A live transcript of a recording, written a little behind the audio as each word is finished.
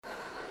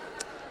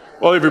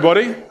Well,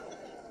 everybody,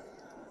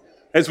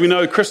 as we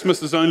know,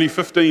 Christmas is only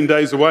 15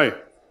 days away,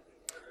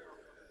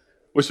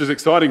 which is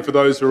exciting for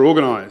those who are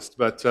organised,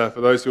 but for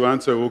those who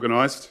aren't so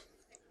organised,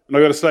 and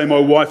I've got to say my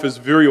wife is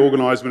very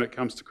organised when it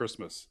comes to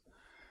Christmas.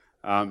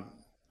 All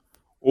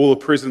the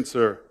presents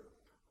are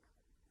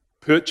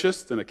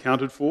purchased and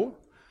accounted for,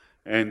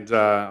 and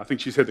I think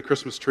she's had the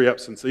Christmas tree up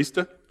since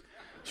Easter.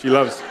 She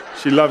loves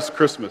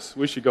Christmas.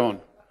 Where's she gone?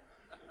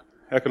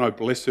 How can I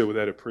bless her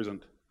without a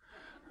present?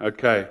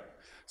 Okay.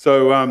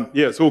 So,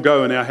 it's all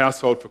go in our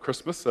household for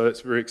Christmas, so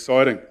that's very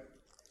exciting.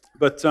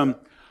 But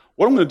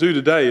what I'm going to do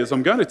today is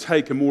I'm going to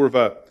take more of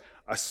a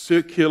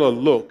circular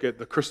look at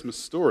the Christmas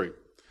story.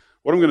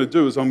 What I'm going to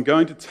do is I'm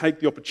going to take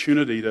the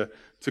opportunity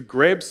to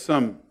grab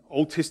some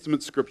Old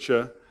Testament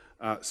scripture,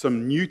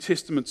 some New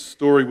Testament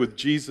story with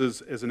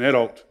Jesus as an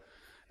adult,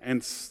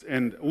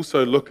 and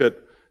also look at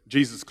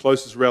Jesus'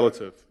 closest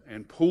relative,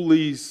 and pull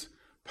these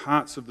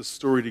parts of the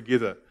story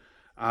together.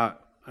 And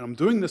I'm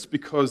doing this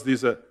because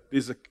there's a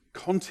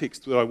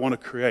context that I want to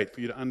create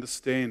for you to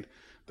understand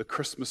the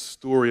Christmas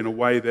story in a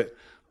way that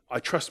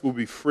I trust will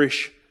be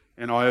fresh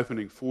and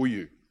eye-opening for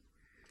you.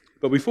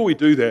 But before we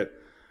do that,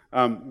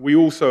 we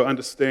also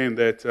understand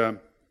that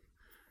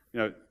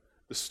the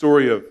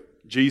story of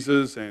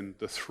Jesus and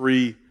the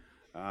three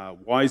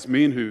wise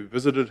men who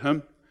visited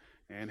him,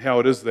 and how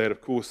it is that, of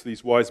course,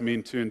 these wise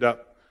men turned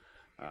up.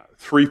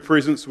 Three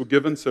presents were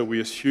given, so we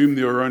assume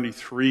there were only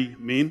three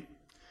men.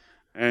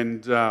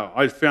 And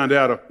I found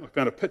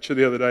a picture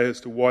the other day as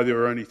to why there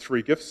were only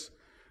three gifts,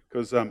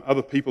 because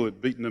other people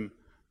had beaten them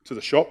to the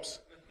shops,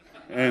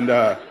 and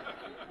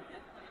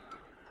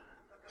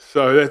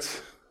so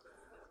that's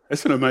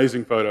an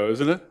amazing photo,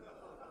 isn't it?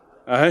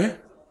 Eh?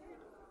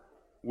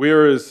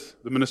 Where is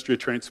the Ministry of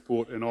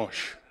Transport in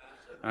Osh?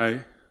 Eh?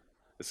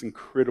 It's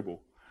incredible.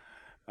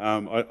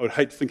 I'd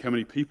hate to think how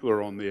many people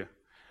are on there.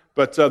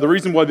 But the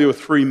reason why there were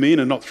three men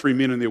and not three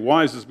men and their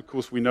wives is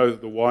because we know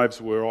that the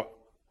wives were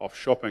off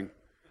shopping.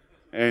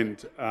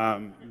 And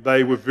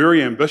they were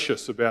very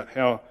ambitious about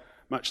how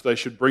much they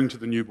should bring to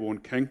the newborn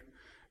king.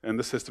 And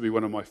this has to be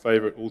one of my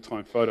favourite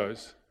all-time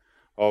photos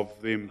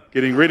of them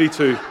getting ready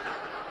to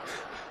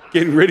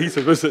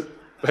visit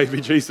baby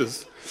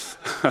Jesus.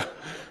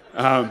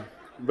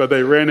 But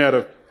they ran out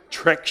of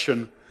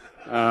traction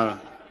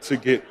to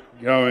get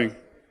going.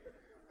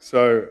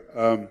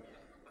 So,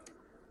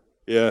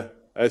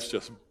 that's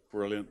just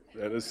brilliant.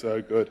 That is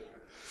so good.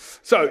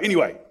 So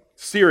anyway,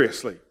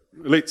 seriously,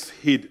 let's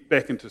head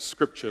back into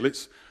Scripture.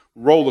 Let's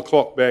roll the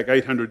clock back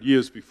 800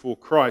 years before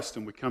Christ,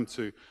 and we come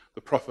to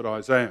the prophet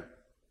Isaiah.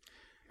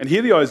 And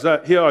here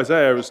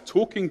Isaiah is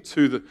talking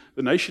to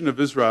the nation of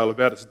Israel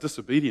about its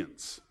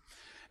disobedience.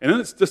 And in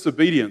its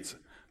disobedience,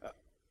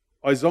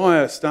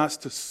 Isaiah starts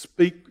to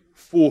speak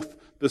forth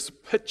this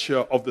picture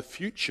of the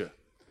future.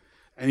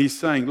 And he's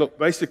saying, look,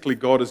 basically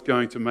God is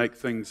going to make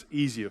things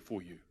easier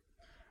for you.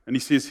 And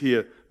he says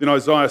here, then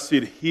Isaiah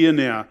said, "Hear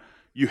now,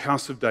 you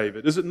house of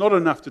David, is it not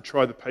enough to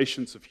try the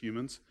patience of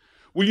humans?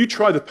 Will you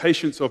try the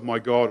patience of my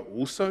God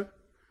also?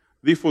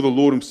 Therefore the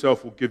Lord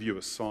himself will give you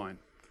a sign.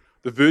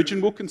 The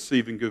virgin will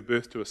conceive and give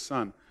birth to a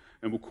son,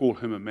 and will call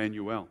him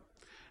Emmanuel."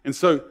 And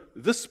so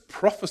this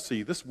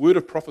prophecy, this word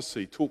of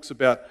prophecy, talks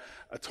about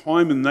a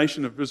time in the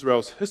nation of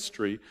Israel's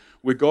history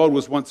where God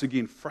was once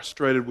again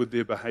frustrated with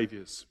their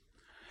behaviors.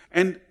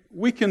 And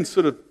we can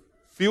sort of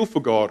feel for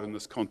God in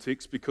this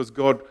context because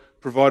God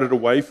provided a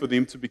way for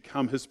them to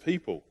become his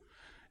people.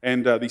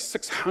 And these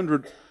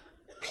 600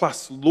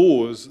 plus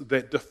laws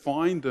that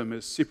defined them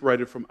as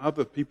separated from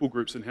other people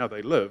groups and how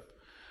they lived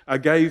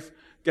gave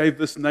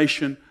this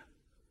nation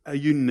a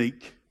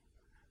unique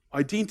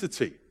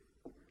identity.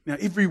 Now,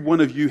 every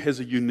one of you has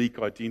a unique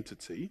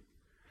identity,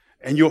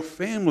 and your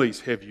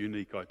families have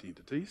unique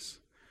identities.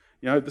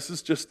 This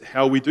is just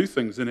how we do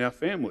things in our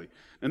family.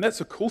 And that's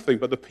a cool thing.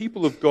 But the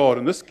people of God,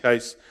 in this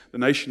case, the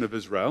nation of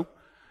Israel,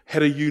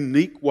 had a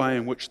unique way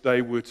in which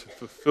they were to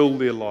fulfill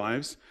their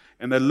lives,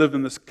 and they lived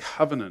in this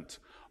covenant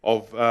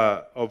of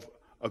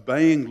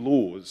obeying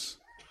laws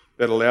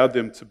that allowed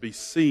them to be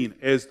seen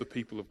as the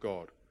people of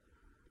God.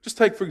 Just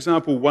take, for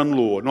example, one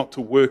law, not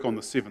to work on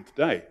the seventh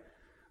day.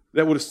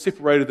 That would have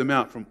separated them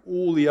out from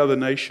all the other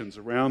nations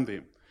around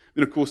them.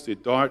 Then, of course, their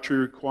dietary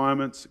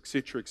requirements,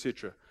 etc.,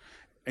 etc.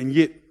 And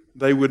yet,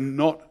 they're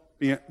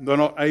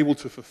not able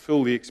to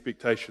fulfill the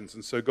expectations.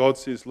 And so God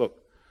says,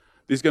 look,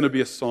 there's going to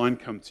be a sign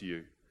come to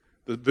you.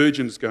 The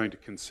virgin is going to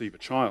conceive a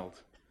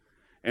child,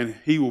 and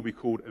he will be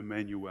called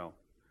Emmanuel.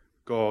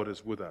 God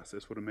is with us.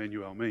 That's what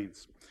Emmanuel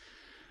means.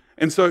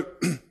 And so,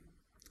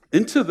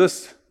 into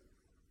this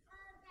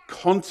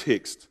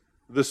context,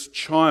 this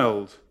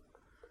child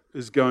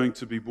is going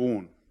to be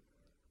born.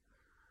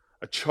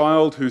 A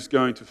child who's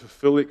going to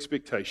fulfill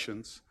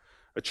expectations,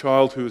 a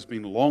child who has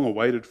been long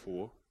awaited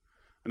for,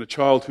 and a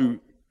child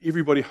who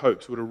everybody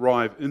hopes would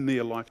arrive in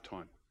their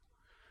lifetime.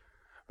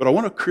 But I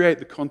want to create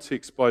the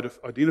context by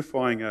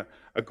identifying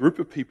a group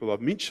of people.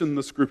 I've mentioned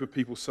this group of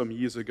people some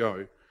years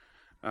ago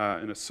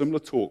in a similar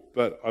talk,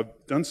 but I've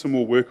done some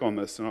more work on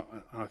this, and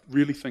I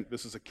really think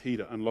this is a key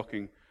to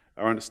unlocking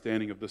our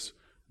understanding of this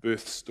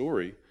birth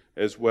story,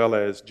 as well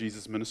as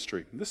Jesus'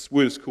 ministry. This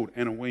word is called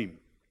Anawim.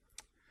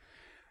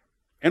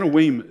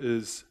 Anawim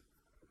is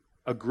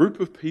a group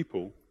of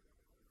people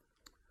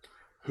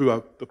who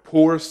are the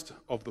poorest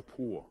of the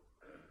poor.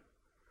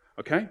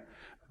 Okay?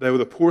 They were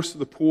the poorest of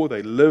the poor.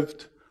 They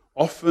lived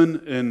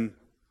often in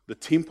the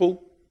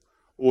temple,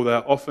 or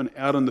they're often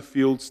out in the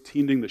fields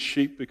tending the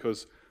sheep,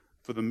 because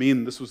for the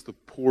men, this was the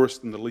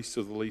poorest and the least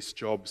of the least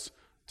jobs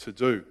to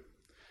do.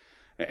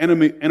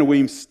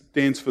 Anawim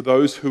stands for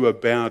those who are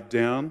bowed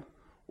down,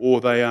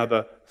 or they are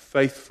the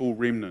faithful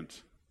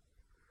remnant.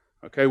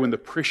 Okay, when the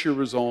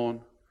pressure is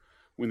on,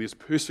 when there's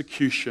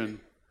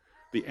persecution,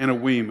 the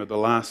Anawim are the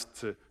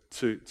last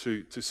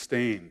to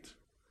stand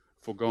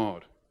for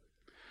God.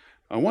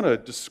 I want to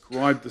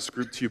describe this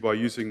group to you by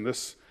using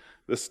this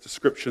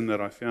description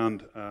that I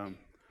found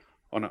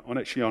on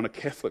a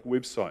Catholic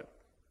website.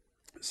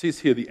 It says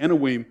here, the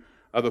Anawim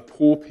are the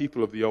poor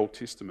people of the Old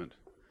Testament.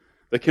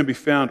 They can be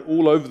found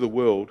all over the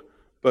world,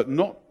 but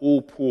not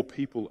all poor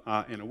people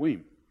are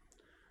Anawim.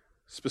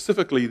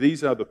 Specifically,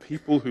 these are the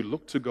people who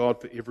look to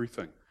God for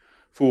everything.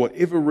 For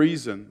whatever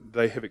reason,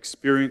 they have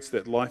experienced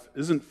that life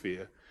isn't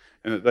fair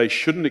and that they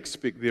shouldn't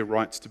expect their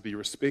rights to be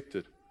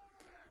respected.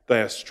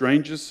 They are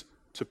strangers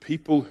to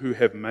people who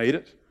have made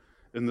it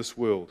in this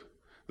world.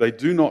 They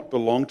do not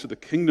belong to the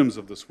kingdoms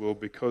of this world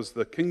because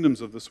the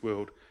kingdoms of this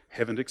world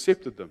haven't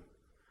accepted them.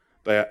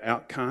 They are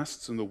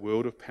outcasts in the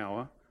world of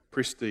power,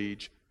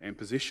 prestige, and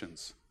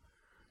possessions.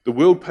 The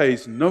world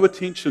pays no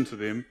attention to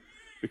them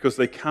because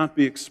they can't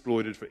be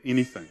exploited for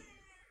anything.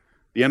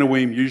 The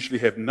Anawim usually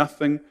have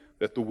nothing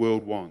that the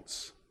world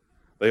wants.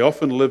 They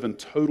often live in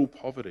total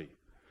poverty,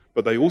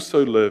 but they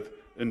also live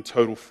in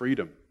total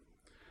freedom.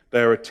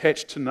 They are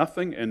attached to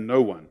nothing and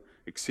no one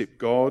except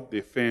God,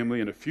 their family,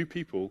 and a few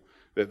people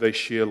that they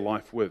share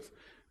life with.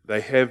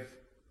 They have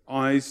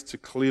eyes to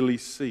clearly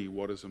see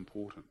what is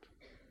important.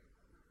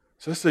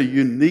 So it's a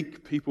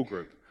unique people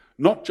group.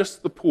 Not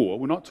just the poor.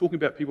 We're not talking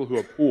about people who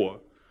are poor,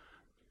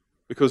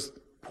 because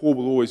poor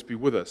will always be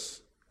with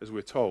us, as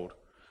we're told.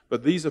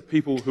 But these are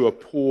people who are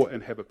poor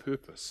and have a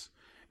purpose.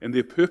 And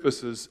their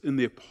purpose is in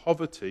their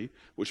poverty,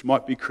 which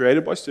might be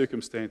created by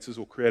circumstances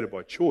or created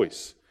by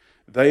choice.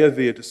 They are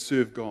there to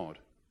serve God.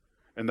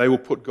 And they will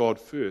put God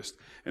first.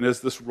 And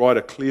as this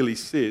writer clearly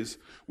says,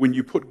 when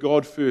you put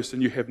God first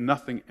and you have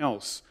nothing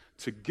else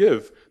to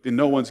give, then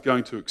no one's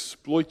going to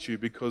exploit you,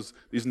 because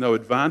there's no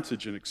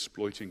advantage in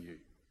exploiting you.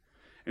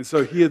 And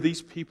so here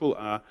these people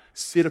are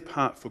set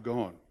apart for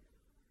God.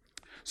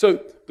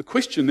 So the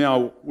question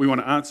now we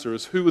want to answer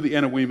is, who are the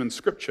Anawim in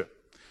Scripture?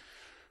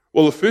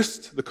 Well, the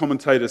first the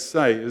commentators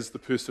say is the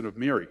person of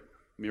Mary,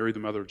 Mary the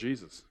mother of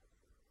Jesus.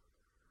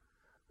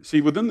 See,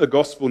 within the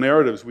gospel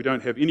narratives, we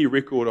don't have any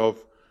record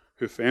of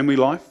her family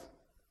life,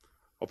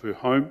 of her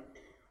home,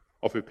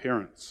 of her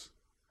parents.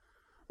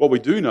 What we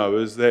do know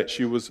is that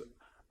she was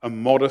a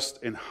modest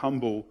and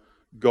humble,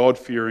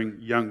 God-fearing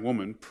young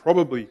woman,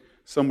 probably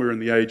somewhere in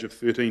the age of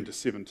 13 to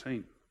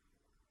 17.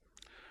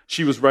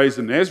 She was raised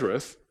in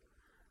Nazareth,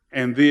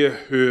 and there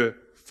her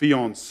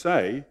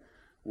fiancé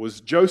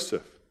was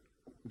Joseph.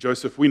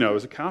 Joseph, we know,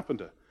 is a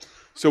carpenter.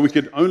 So we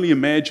could only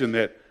imagine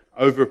that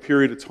over a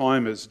period of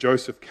time, as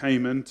Joseph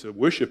came in to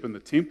worship in the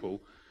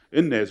temple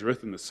in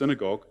Nazareth, in the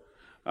synagogue,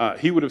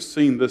 he would have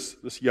seen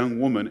this young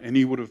woman, and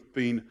he would have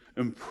been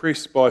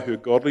impressed by her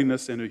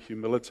godliness and her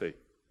humility.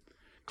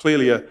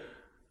 Clearly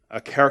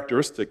a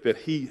characteristic that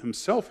he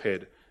himself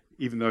had,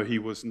 even though he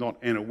was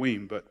not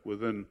Anawim, but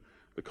within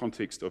the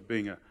context of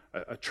being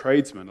a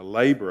tradesman, a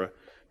laborer,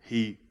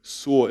 he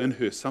saw in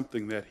her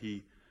something that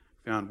he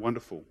found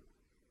wonderful.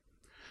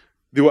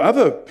 There were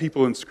other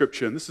people in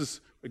Scripture, and this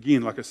is,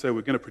 again, like I say,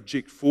 we're going to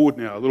project forward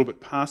now a little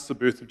bit past the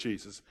birth of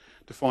Jesus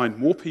to find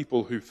more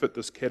people who fit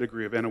this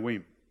category of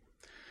Anawim.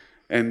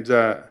 And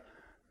the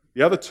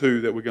other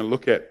two that we're going to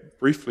look at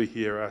briefly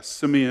here are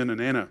Simeon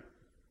and Anna.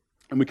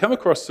 And we come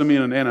across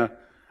Simeon and Anna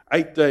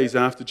 8 days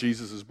after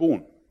Jesus is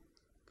born.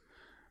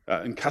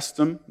 In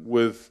custom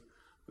with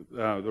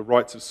the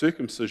rites of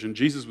circumcision,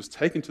 Jesus was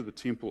taken to the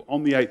temple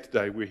on the 8th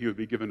day, where he would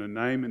be given a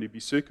name and he'd be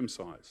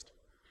circumcised.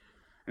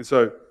 And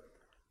so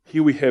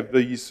here we have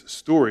these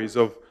stories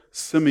of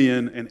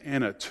Simeon and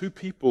Anna, two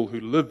people who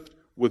lived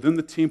within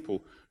the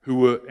temple who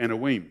were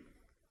Anawim, it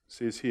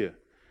says here.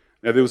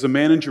 Now there was a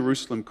man in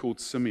Jerusalem called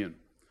Simeon,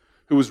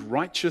 who was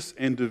righteous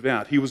and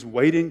devout. He was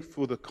waiting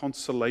for the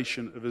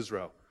consolation of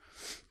Israel.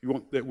 You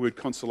want that word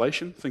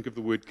consolation? Think of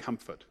the word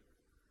comfort.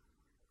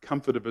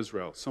 Comfort of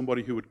Israel,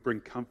 somebody who would bring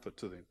comfort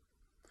to them.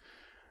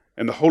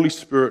 And the Holy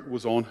Spirit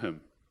was on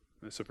him.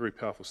 That's a very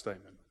powerful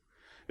statement.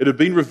 It had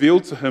been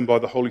revealed to him by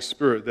the Holy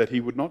Spirit that he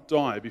would not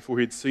die before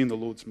he had seen the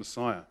Lord's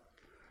Messiah.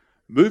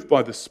 Moved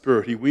by the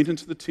Spirit, he went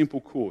into the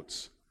temple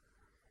courts.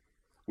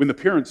 When the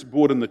parents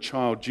brought in the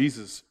child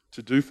Jesus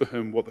to do for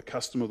him what the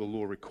custom of the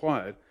law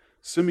required,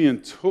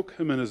 Simeon took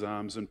him in his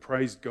arms and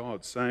praised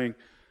God, saying,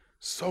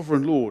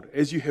 "Sovereign Lord,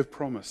 as you have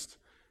promised,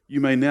 you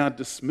may now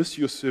dismiss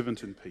your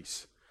servant in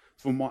peace.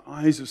 For my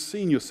eyes have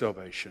seen your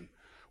salvation,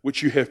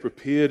 which you have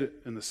prepared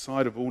in the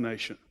sight of all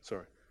nations."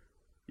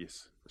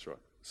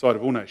 Sight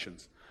of all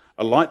nations.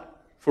 A light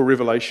for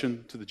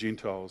revelation to the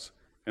Gentiles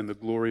and the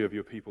glory of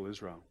your people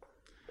Israel.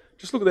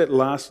 Just look at that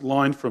last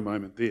line for a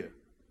moment there.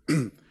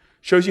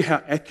 Shows you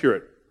how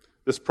accurate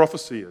this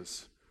prophecy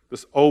is,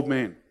 this old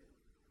man.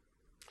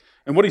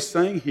 And what he's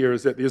saying here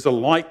is that there's a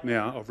light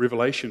now of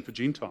revelation for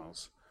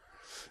Gentiles.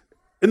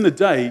 In the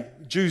day,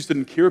 Jews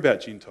didn't care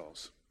about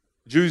Gentiles.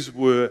 Jews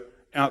were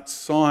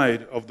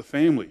outside of the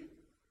family.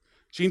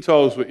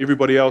 Gentiles were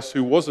everybody else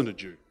who wasn't a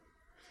Jew.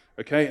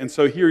 Okay, and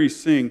so here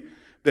he's saying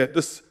that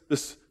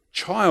this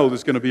child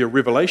is going to be a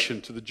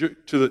revelation to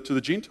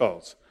the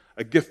Gentiles,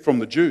 a gift from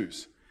the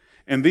Jews.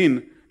 And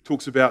then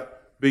talks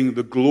about being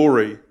the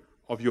glory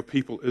of your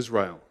people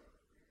Israel.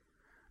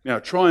 Now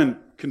try and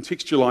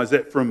contextualize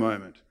that for a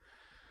moment.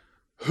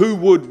 Who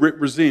would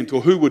represent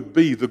or who would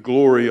be the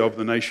glory of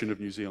the nation of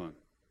New Zealand?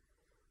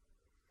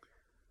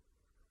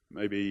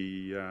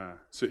 Maybe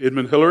Sir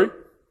Edmund Hillary?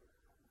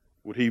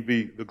 Would he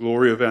be the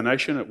glory of our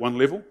nation at one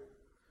level?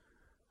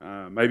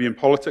 Maybe in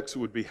politics it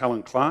would be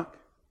Helen Clark.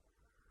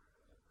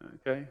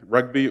 Okay,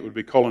 rugby it would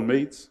be Colin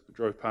Meads, who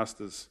drove past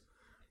his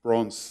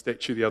bronze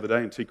statue the other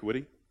day in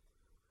Tikawiti.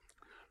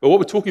 But what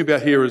we're talking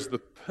about here is the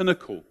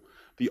pinnacle,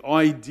 the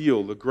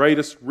ideal, the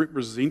greatest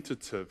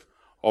representative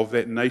of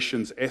that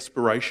nation's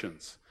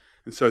aspirations.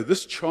 And so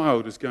this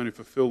child is going to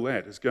fulfill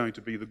that, is going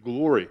to be the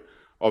glory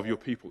of your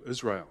people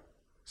Israel.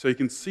 So you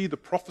can see the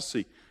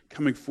prophecy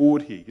coming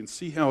forward here. You can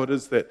see how it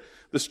is that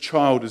this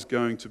child is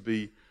going to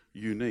be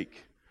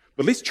unique.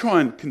 But let's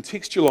try and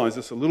contextualize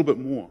this a little bit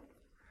more.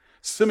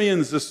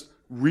 Simeon's this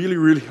really,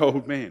 really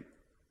old man.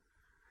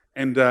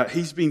 And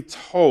he's been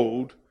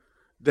told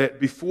that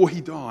before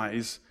he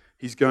dies,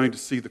 he's going to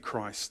see the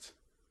Christ.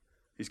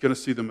 He's going to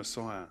see the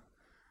Messiah.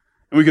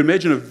 And we can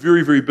imagine a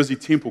very, very busy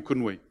temple,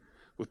 couldn't we?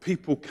 With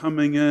people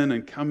coming in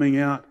and coming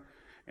out.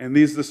 And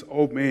there's this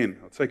old man.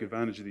 I'll take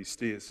advantage of these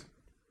stairs.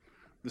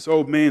 This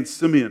old man,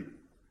 Simeon,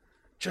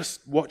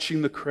 just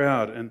watching the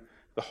crowd. And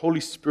the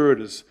Holy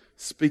Spirit is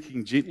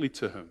speaking gently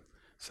to him,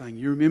 saying,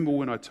 you remember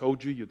when I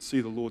told you you'd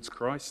see the Lord's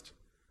Christ?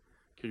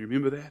 Can you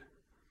remember that?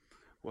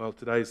 Well,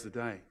 today's the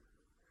day.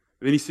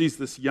 And then he sees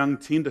this young,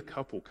 tender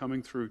couple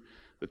coming through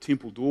the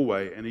temple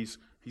doorway, and he's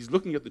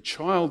looking at the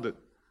child that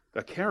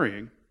they're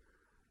carrying,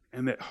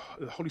 and that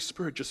the Holy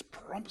Spirit just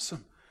prompts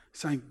him,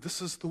 saying,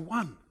 this is the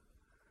one.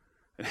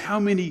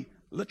 And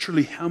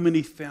literally how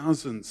many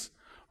thousands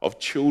of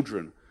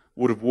children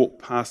would have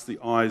walked past the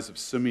eyes of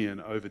Simeon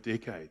over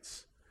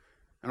decades?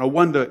 And I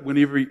wonder,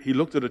 whenever he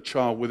looked at a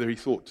child, whether he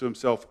thought to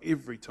himself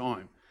every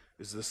time,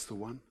 is this the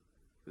one?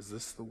 Is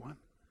this the one?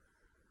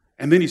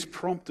 And then he's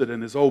prompted,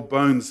 and his old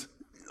bones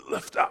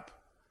lift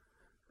up.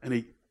 And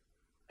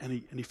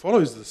he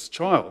follows this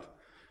child.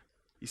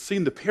 He's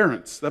seen the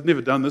parents. They've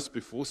never done this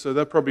before, so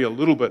they're probably a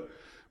little bit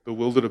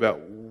bewildered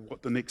about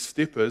what the next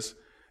step is.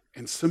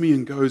 And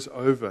Simeon goes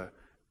over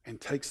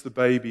and takes the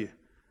baby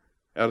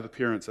out of the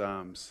parents'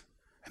 arms,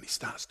 and he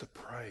starts to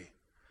pray,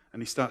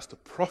 and he starts to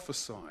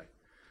prophesy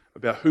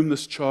about whom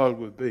this child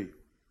would be.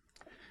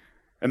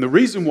 And the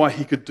reason why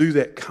he could do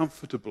that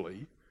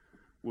comfortably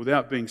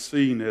without being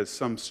seen as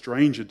some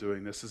stranger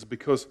doing this is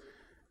because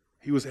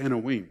he was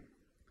Anawim.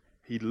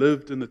 He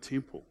lived in the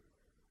temple.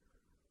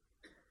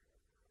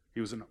 He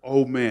was an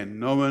old man,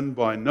 known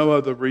by no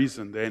other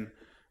reason than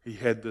he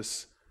had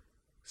this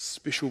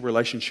special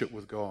relationship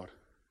with God.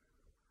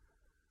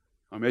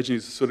 I imagine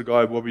he's the sort of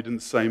guy who probably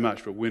didn't say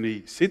much, but when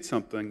he said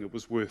something, it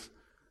was worth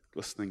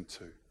listening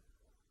to.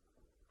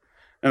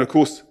 And of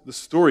course, the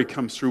story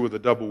comes through with a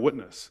double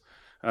witness.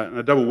 And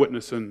a double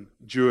witness in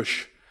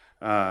Jewish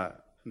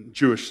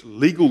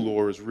legal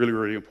law is really,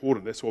 really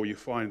important. That's why you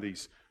find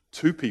these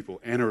two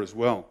people, Anna as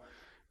well,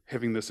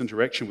 having this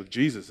interaction with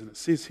Jesus. And it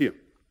says here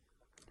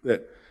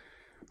that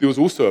there was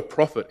also a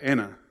prophet,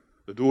 Anna,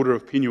 the daughter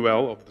of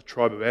Penuel of the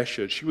tribe of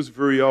Asher. She was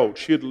very old.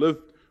 She had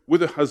lived with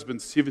her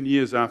husband 7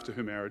 years after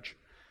her marriage,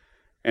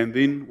 and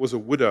then was a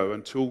widow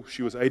until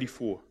she was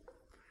 84.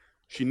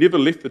 She never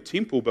left the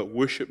temple but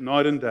worshipped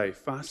night and day,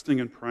 fasting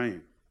and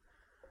praying.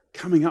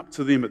 Coming up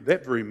to them at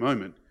that very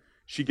moment,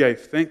 she gave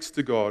thanks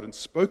to God and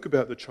spoke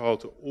about the child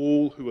to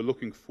all who were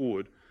looking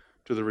forward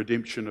to the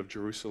redemption of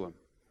Jerusalem.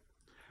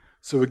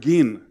 So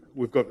again,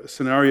 we've got a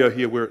scenario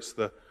here where it's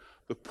the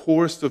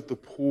poorest of the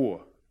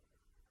poor,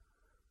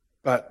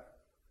 but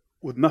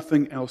with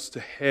nothing else to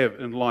have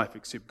in life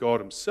except God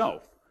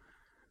himself.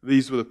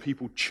 These were the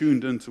people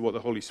tuned into what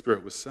the Holy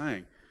Spirit was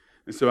saying.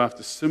 And so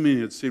after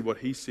Simeon had said what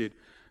he said,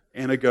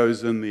 Anna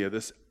goes in there,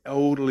 this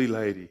elderly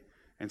lady,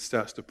 and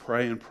starts to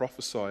pray and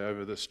prophesy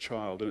over this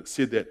child. And it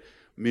said that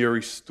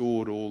Mary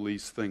stored all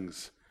these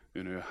things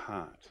in her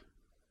heart.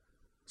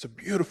 It's a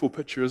beautiful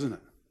picture, isn't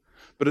it?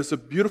 But it's a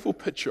beautiful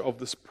picture of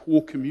this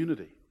poor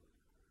community,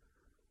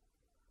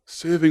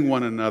 serving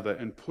one another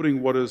and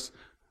putting what is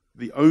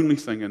the only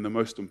thing and the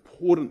most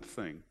important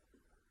thing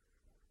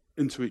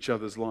into each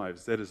other's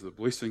lives. That is the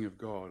blessing of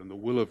God and the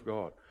will of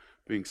God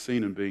being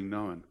seen and being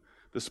known.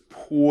 This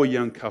poor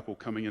young couple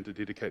coming in to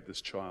dedicate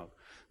this child.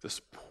 This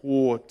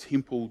poor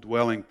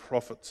temple-dwelling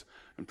prophet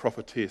and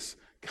prophetess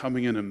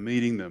coming in and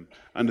meeting them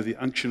under the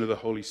unction of the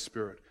Holy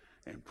Spirit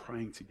and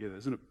praying together.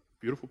 Isn't it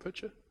a beautiful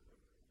picture?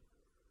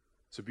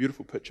 It's a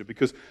beautiful picture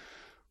because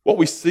what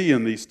we see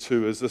in these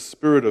two is a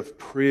spirit of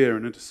prayer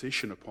and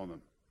intercession upon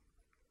them.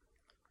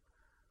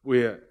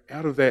 Where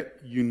out of that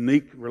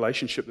unique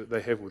relationship that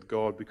they have with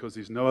God, because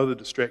there's no other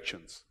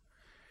distractions,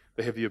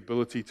 they have the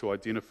ability to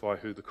identify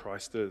who the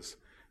Christ is.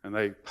 And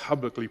they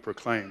publicly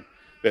proclaim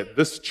that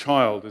this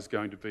child is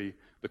going to be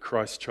the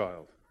Christ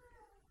child.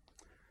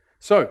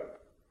 So,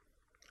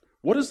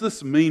 what does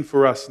this mean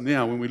for us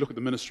now when we look at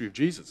the ministry of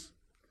Jesus?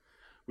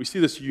 We see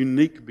this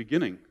unique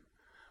beginning.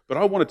 But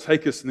I want to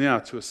take us now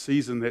to a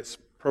season that's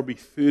probably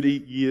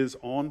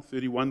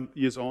 31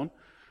 years on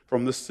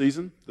from this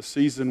season, the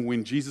season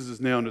when Jesus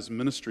is now in his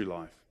ministry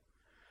life.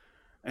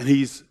 And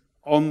he's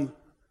on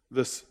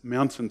this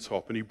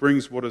mountaintop, and he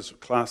brings what is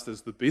classed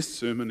as the best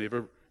sermon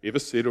ever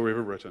said or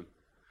ever written.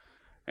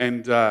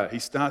 And he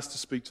starts to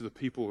speak to the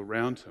people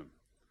around him.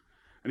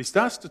 And he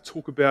starts to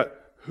talk about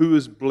who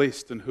is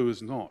blessed and who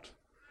is not.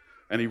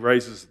 And he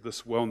raises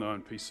this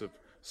well-known piece of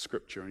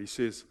scripture. And he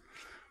says,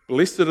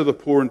 "Blessed are the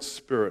poor in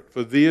spirit,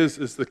 for theirs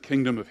is the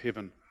kingdom of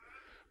heaven.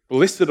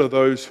 Blessed are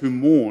those who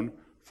mourn,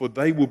 for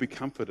they will be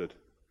comforted.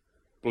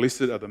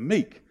 Blessed are the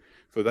meek,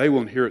 for they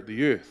will inherit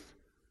the earth.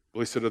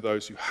 Blessed are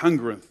those who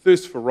hunger and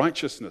thirst for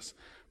righteousness,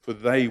 for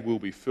they will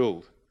be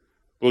filled.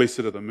 Blessed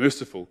are the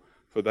merciful,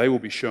 for they will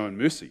be shown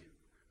mercy.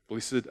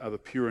 Blessed are the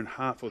pure in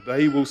heart, for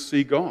they will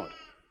see God.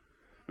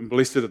 And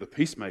blessed are the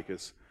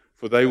peacemakers,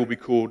 for they will be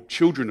called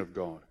children of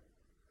God.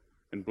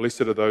 And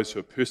blessed are those who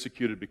are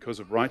persecuted because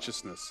of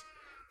righteousness,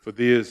 for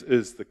theirs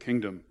is the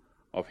kingdom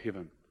of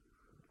heaven."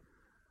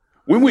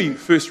 When we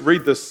first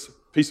read this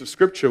piece of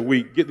scripture,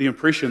 we get the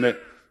impression that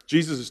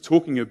Jesus is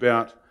talking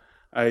about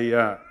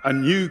a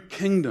new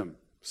kingdom,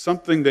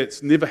 something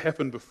that's never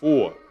happened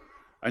before,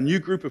 a new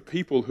group of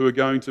people who are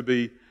going to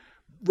be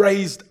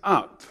raised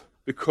up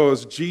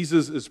because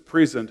Jesus is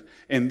present,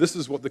 and this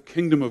is what the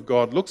kingdom of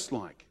God looks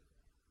like.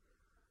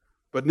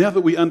 But now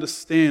that we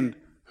understand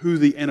who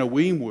the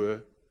Anawim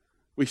were,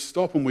 we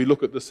stop and we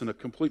look at this in a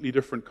completely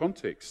different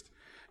context.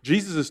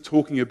 Jesus is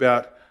talking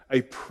about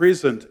a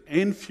present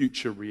and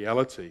future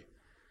reality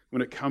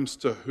when it comes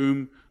to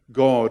whom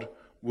God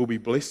will be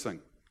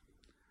blessing.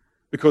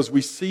 Because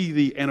we see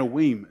the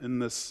Anawim in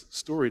this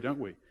story, don't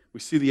we? We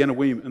see the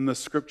Anawim in this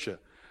scripture.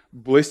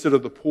 Blessed are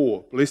the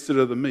poor, blessed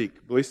are the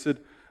meek, blessed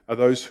are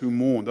those who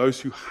mourn,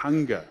 those who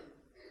hunger.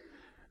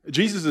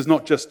 Jesus is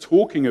not just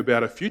talking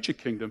about a future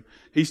kingdom,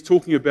 he's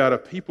talking about a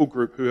people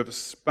group who have a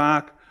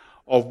spark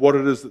of what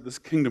it is that this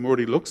kingdom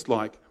already looks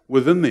like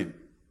within them.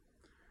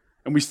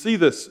 And we see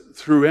this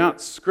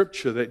throughout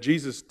Scripture, that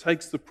Jesus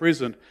takes the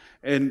present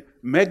and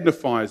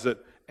magnifies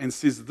it and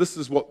says this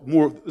is what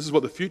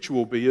the future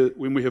will be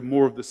when we have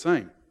more of the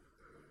same.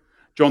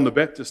 John the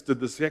Baptist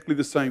did exactly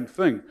the same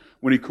thing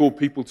when he called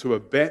people to a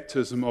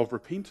baptism of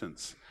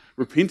repentance.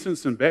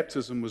 Repentance and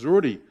baptism was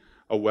already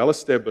a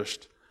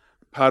well-established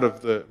part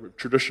of the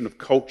tradition of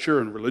culture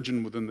and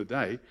religion within the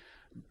day.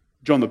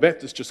 John the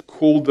Baptist just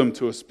called them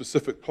to a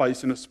specific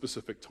place in a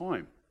specific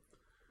time.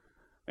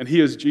 And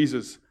here's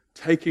Jesus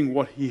taking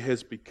what he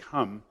has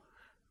become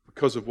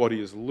because of what he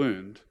has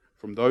learned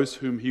from those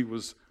whom he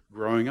was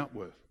growing up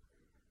with.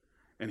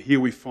 And here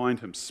we find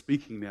him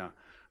speaking now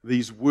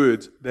these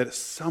words that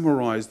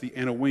summarize the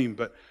Anawim,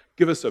 but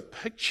give us a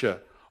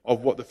picture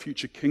of what the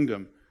future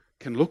kingdom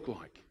can look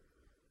like.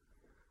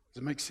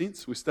 Does it make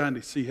sense? We're starting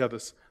to see how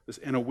this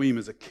Anawim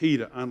is a key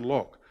to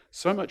unlock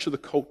so much of the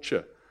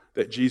culture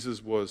that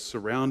Jesus was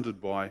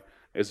surrounded by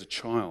as a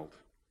child.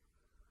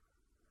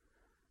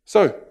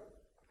 So,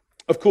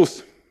 of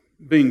course,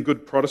 being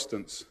good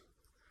Protestants,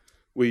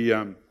 we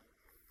don't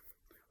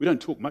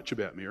talk much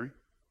about Mary,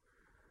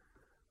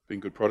 being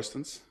good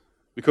Protestants,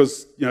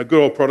 because, good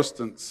old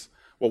Protestants,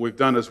 what we've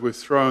done is we've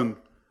thrown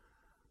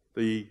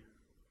the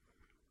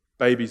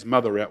baby's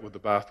mother out with the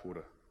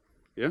bathwater.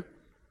 Yeah?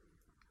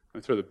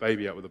 We throw the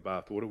baby out with the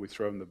bathwater, we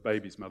throw the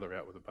baby's mother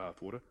out with the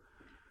bathwater.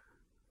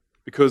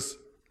 Because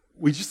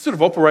we just sort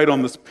of operate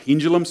on this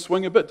pendulum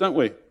swing a bit, don't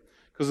we?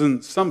 Because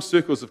in some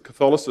circles of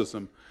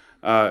Catholicism,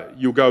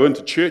 you'll go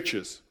into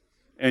churches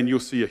and you'll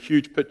see a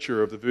huge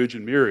picture of the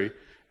Virgin Mary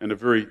and a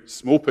very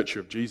small picture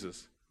of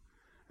Jesus.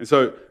 And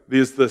so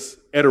there's this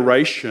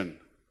adoration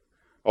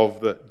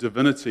of the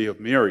divinity of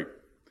Mary,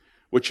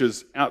 which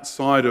is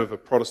outside of a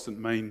Protestant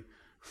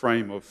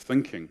mainframe of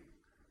thinking,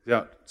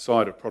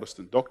 outside of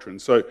Protestant doctrine.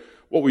 So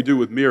what we do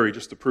with Mary,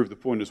 just to prove the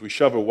point, is we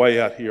shove her way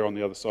out here on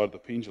the other side of the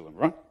pendulum,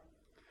 right?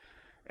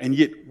 And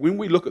yet, when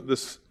we look at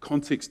this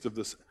context of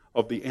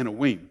the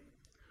Anawim,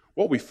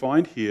 what we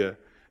find here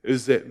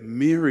is that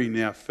Mary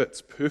now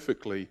fits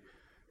perfectly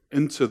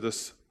into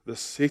this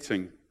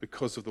setting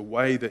because of the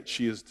way that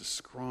she is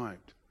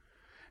described.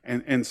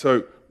 And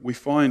so we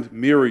find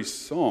Mary's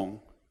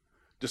song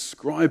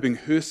describing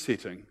her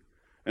setting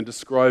and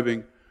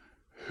describing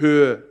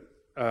her,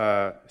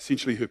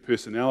 essentially her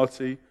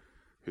personality,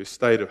 her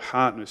state of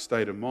heart and her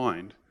state of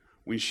mind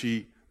when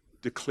she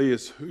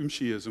declares whom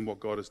she is and what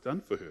God has done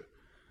for her.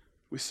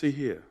 We see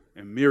here,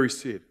 and Mary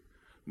said,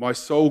 "My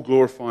soul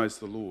glorifies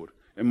the Lord,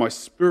 and my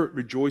spirit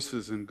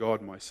rejoices in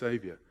God my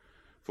Saviour,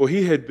 for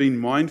he had been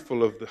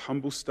mindful of the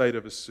humble state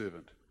of his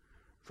servant.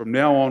 From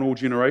now on, all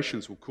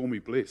generations will call me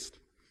blessed,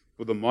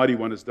 for the Mighty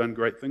One has done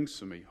great things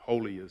for me.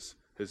 Holy is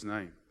his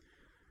name.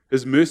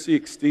 His mercy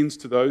extends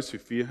to those who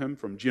fear him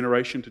from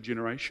generation to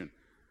generation.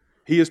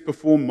 He has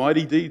performed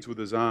mighty deeds with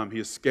his arm. He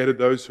has scattered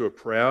those who are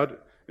proud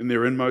in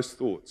their inmost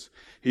thoughts.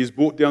 He has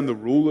brought down the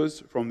rulers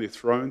from their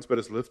thrones, but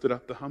has lifted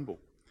up the humble.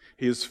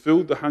 He has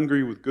filled the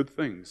hungry with good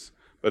things,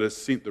 but has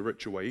sent the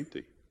rich away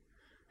empty.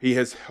 He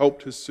has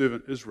helped his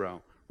servant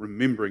Israel,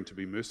 remembering to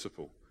be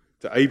merciful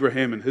to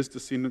Abraham and his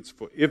descendants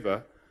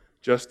forever,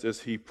 just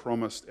as he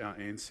promised our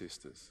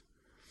ancestors.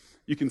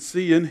 You can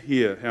see in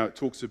here how it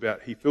talks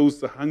about he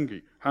fills the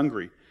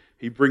hungry.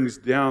 He brings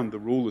down the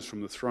rulers from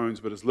the thrones,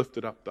 but has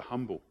lifted up the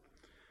humble.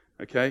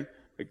 Okay?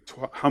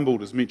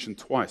 Humbled is mentioned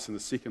twice. In the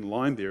second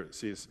line there, it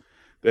says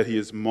that he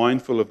is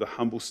mindful of the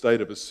humble state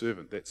of his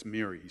servant. That's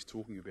Mary he's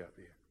talking about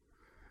there.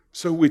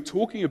 So we're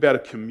talking about a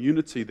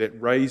community that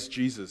raised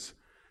Jesus,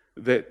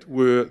 that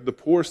were the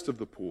poorest of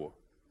the poor,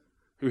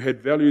 who had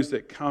values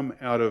that come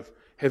out of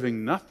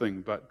having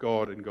nothing but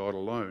God and God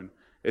alone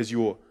as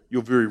your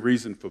very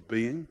reason for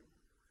being,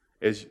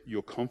 as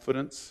your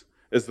confidence,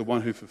 as the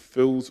one who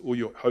fulfills all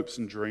your hopes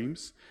and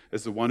dreams,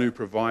 as the one who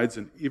provides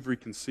in every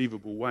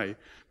conceivable way,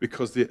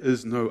 because there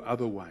is no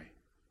other way.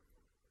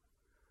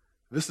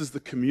 This is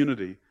the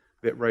community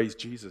that raised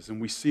Jesus,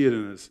 and we see it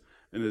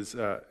in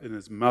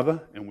his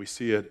mother, and we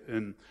see it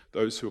in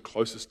those who are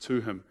closest to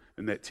him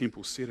in that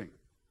temple setting.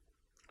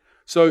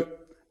 So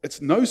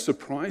it's no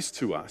surprise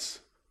to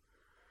us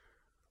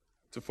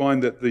to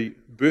find that the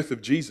birth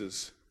of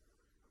Jesus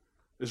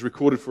is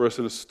recorded for us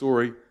in a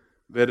story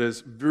that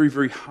is very,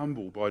 very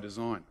humble by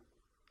design.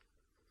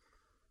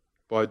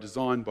 By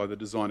the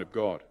design of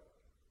God.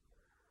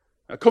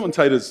 Now,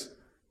 commentators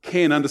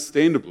can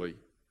understandably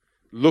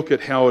look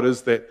at how it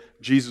is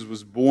that Jesus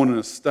was born in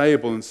a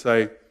stable and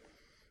say,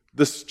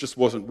 this just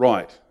wasn't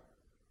right.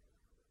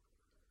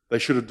 They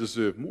should have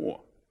deserved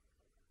more.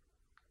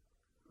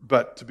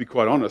 But to be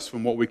quite honest,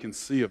 from what we can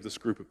see of this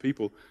group of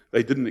people,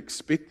 they didn't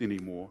expect any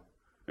more,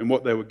 and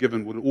what they were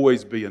given would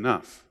always be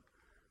enough,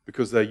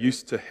 because they're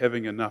used to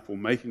having enough or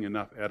making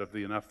enough out of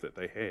the enough that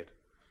they had.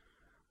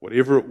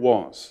 Whatever it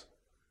was,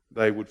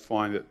 they would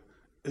find that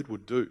it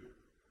would do,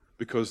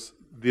 because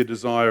their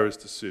desire is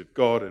to serve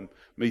God and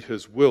meet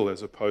his will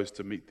as opposed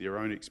to meet their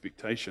own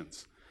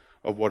expectations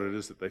of what it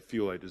is that they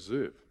feel they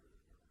deserve.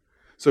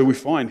 So we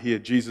find here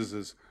Jesus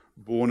is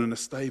born in a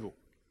stable.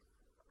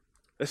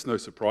 That's no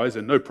surprise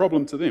and no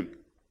problem to them.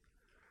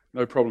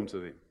 No problem to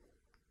them.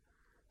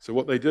 So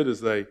what they did is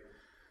they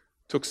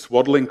took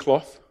swaddling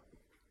cloth,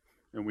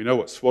 and we know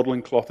what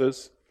swaddling cloth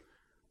is.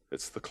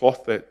 It's the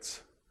cloth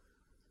that's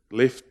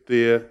left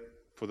there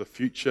for the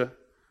future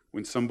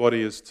when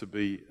somebody is to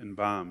be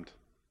embalmed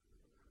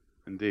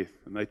in death.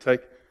 And they take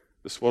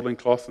the swaddling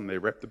cloth and they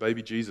wrap the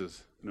baby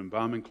Jesus in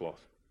embalming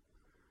cloth.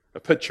 A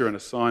picture and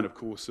a sign, of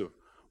course, of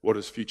what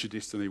his future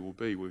destiny will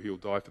be, where he'll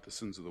die for the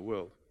sins of the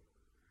world.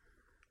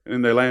 And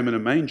then they lay him in a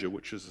manger,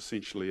 which is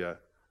essentially a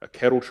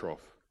cattle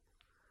trough.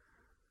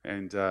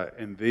 And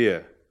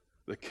there,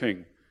 the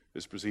king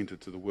is presented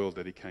to the world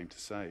that he came to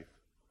save.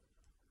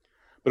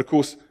 But of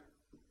course,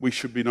 we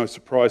should be no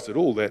surprise at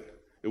all that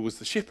it was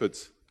the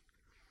shepherds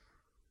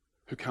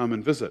who come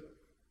and visit.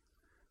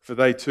 For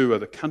they too are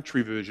the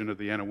country version of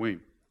the Anawim.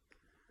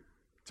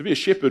 To be a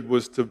shepherd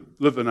was to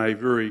live in a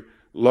very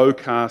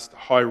low-caste,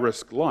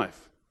 high-risk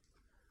life.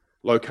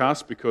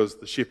 Low-caste because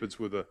the shepherds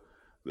were the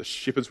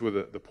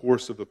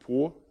poorest of the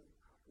poor,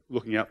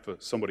 looking out for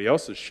somebody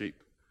else's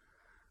sheep.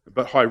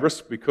 But high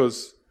risk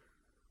because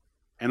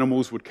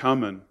animals would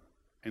come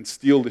and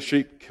steal the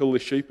sheep, kill the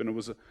sheep, and it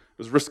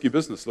was risky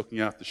business looking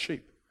after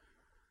sheep.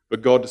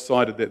 But God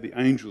decided that the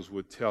angels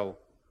would tell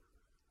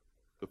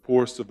the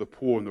poorest of the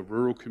poor in the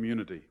rural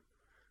community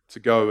to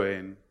go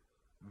and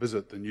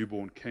visit the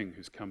newborn king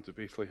who's come to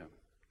Bethlehem.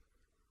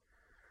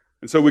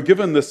 And so we're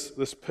given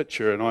this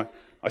picture, and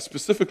I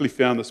specifically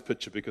found this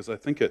picture because I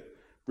think it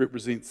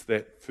represents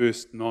that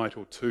first night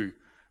or two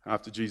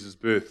after Jesus'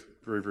 birth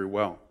very, very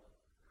well.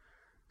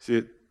 See,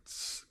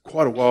 it's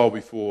quite a while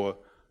before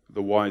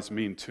the wise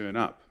men turn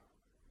up.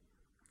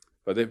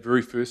 But that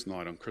very first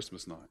night, on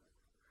Christmas night,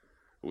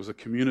 it was a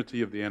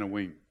community of the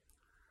Anawim,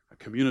 a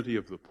community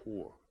of the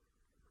poor,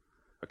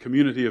 a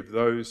community of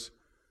those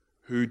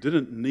who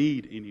didn't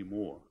need any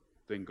more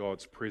than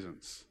God's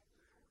presence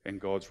and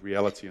God's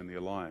reality in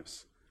their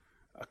lives.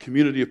 A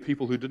community of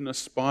people who didn't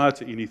aspire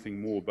to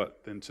anything more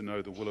but than to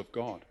know the will of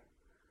God.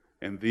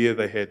 And there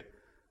they had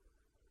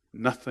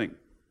nothing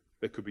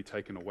that could be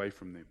taken away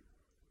from them.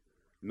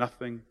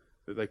 Nothing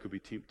that they could be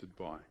tempted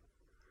by.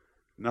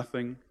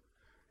 Nothing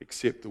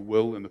except the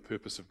will and the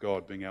purpose of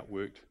God being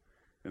outworked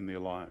in their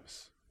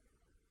lives.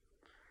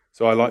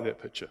 So I like that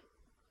picture.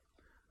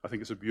 I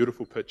think it's a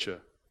beautiful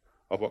picture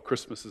of what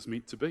Christmas is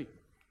meant to be.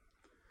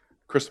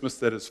 Christmas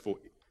that is for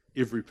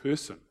every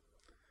person.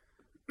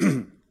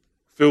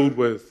 Filled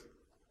with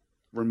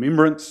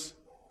remembrance,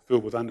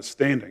 filled with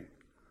understanding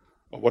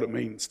of what it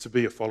means to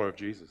be a follower of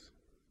Jesus.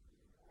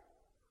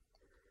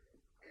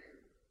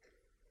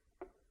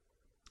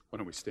 Why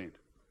don't we stand?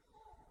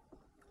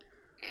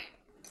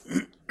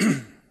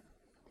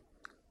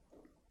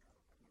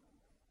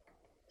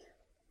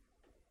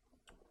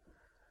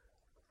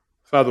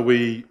 Father,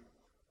 we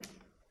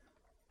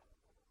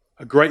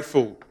are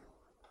grateful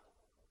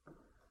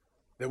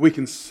that we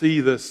can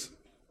see this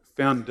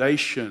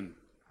foundation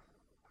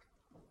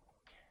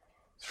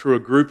through a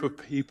group of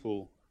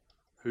people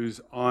whose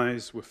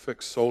eyes were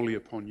fixed solely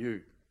upon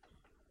you.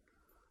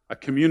 A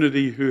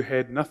community who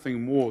had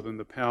nothing more than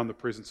the power and the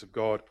presence of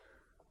God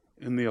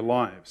in their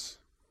lives.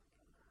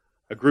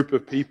 A group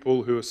of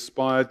people who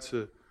aspired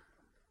to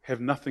have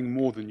nothing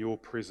more than your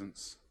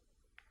presence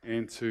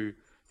and to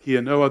hear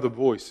no other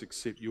voice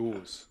except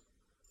yours.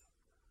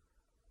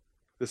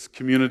 This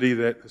community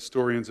that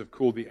historians have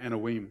called the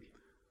Anawim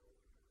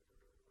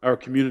are a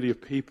community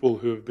of people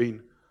who have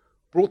been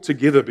brought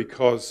together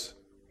because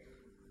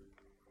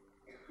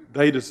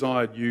they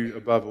desired you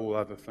above all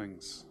other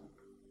things.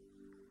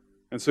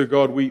 And so,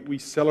 God, we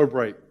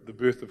celebrate the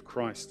birth of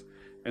Christ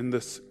and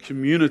this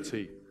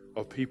community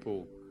of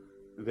people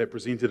that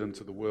presented him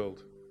to the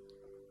world.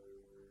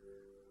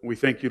 We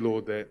thank you,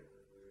 Lord, that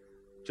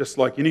just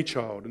like any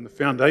child, in the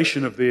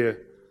foundation of their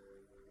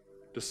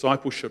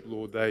discipleship,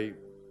 Lord, they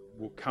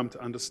will come to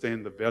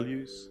understand the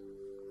values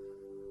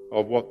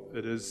of what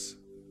it is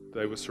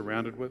they were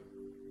surrounded with.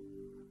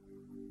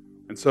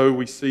 And so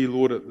we see,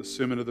 Lord, at the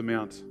Sermon of the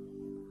Mount,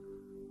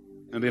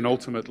 and then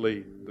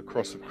ultimately the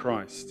cross of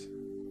Christ,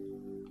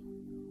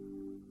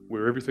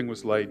 where everything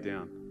was laid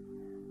down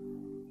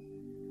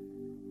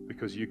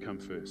because you come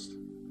first.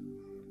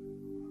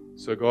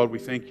 So God, we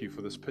thank you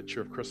for this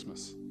picture of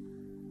Christmas,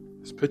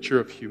 this picture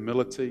of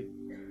humility,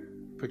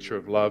 picture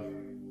of love,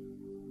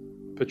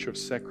 picture of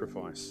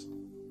sacrifice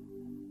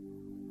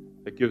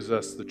that gives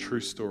us the true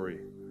story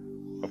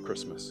of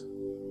Christmas.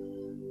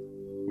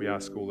 We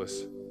ask all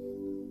this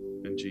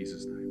in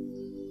Jesus'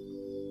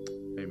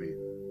 name.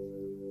 Amen.